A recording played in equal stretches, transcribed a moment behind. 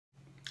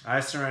I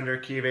Surrender,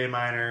 key of A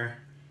minor,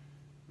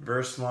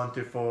 verse 1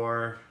 through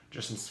 4,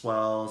 just some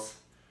swells,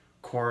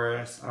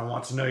 chorus, I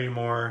Want to Know You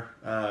More,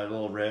 a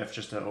little riff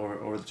just to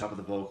over the top of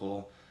the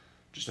vocal,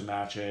 just to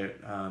match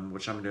it,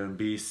 which I'm doing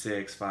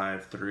B6,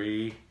 5,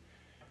 3.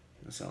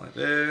 It'll sound like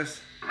this.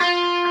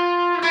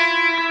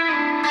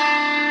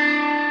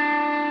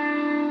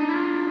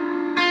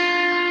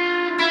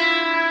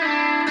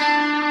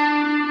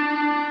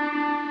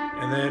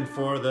 And then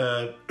for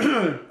the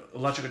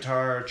electric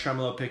guitar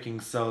tremolo picking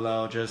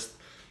solo,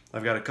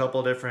 I've got a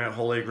couple different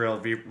Holy Grail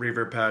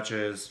reverb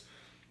patches.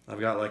 I've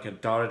got like a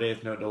dotted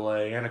eighth note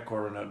delay and a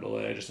quarter note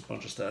delay, just a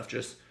bunch of stuff,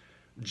 just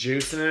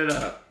juicing it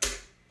up.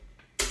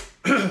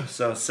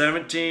 So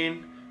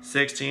 17,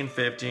 16,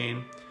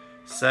 15,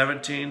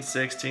 17,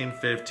 16,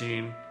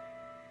 15,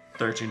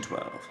 13,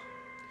 12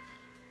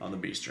 on the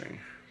B string.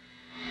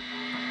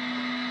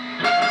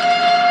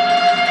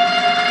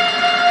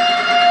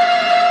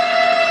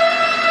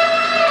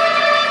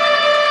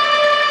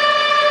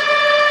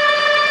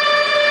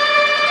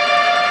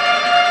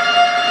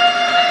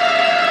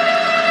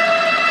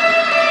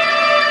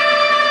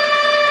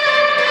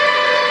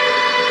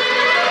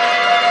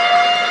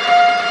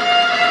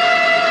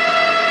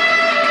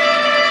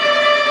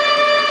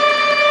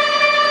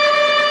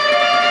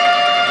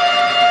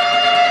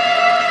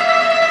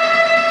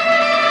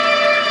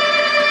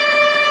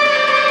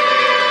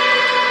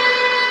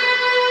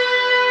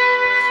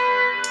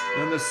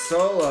 The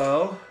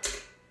solo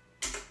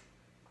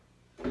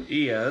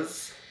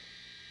is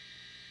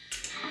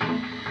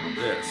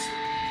this.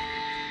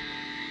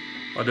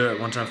 I'll do it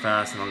one time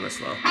fast and I'll go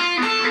slow.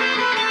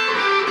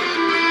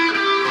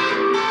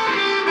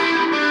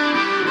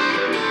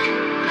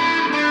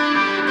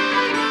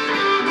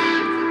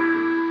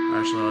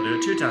 Actually, I'll do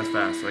it 2 times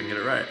fast so I can get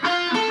it right.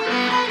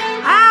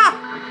 Ah!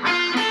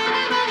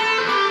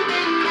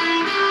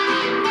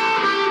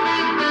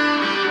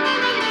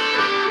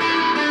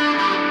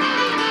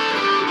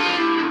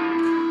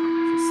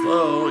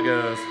 Slow it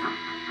goes.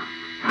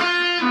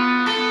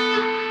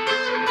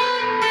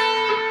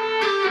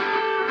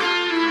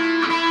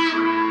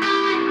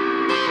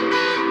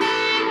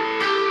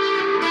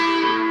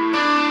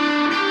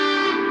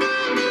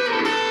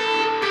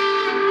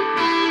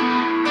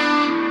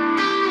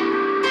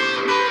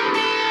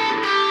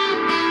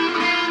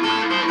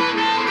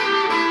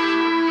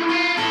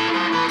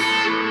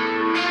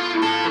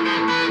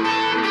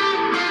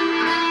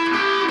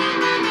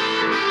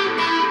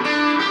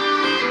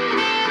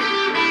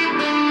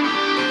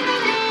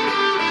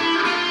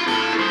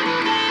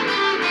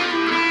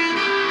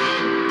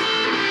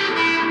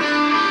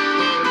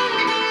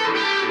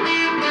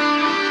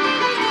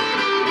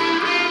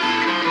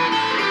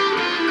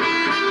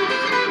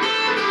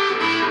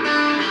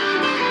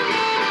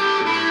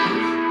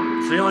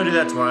 So you only do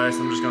that twice.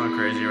 I'm just going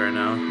crazy right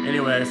now.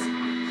 Anyways,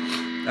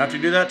 after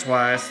you do that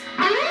twice,